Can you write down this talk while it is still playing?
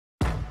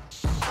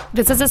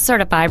This is a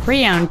certified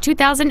pre-owned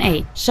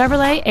 2008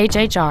 Chevrolet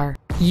HHR.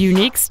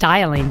 Unique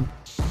styling.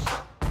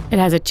 It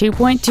has a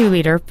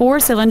 2.2-liter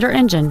four-cylinder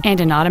engine and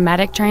an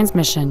automatic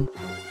transmission.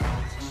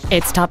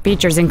 Its top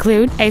features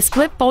include a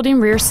split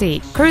folding rear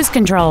seat, cruise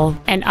control,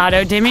 an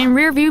auto-dimming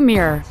rear-view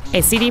mirror,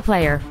 a CD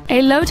player,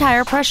 a low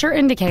tire pressure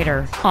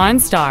indicator,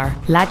 OnStar,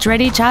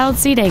 latch-ready child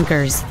seat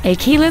anchors, a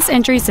keyless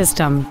entry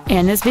system,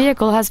 and this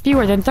vehicle has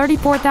fewer than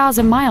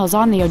 34,000 miles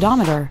on the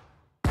odometer.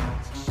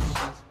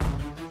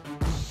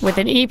 With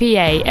an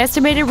EPA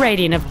estimated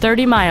rating of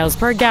 30 miles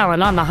per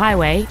gallon on the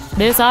highway,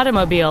 this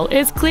automobile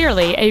is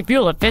clearly a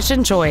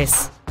fuel-efficient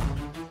choice.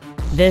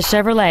 This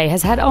Chevrolet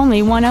has had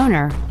only one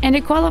owner, and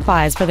it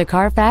qualifies for the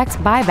Carfax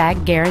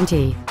buyback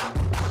guarantee.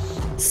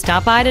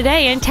 Stop by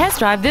today and test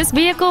drive this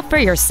vehicle for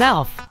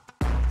yourself.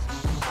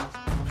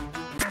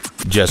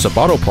 Jessup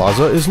Auto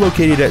Plaza is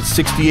located at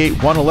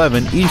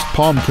 68111 East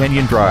Palm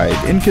Canyon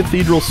Drive in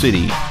Cathedral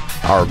City.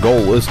 Our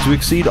goal is to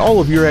exceed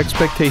all of your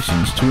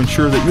expectations to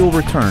ensure that you'll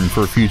return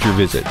for future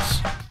visits.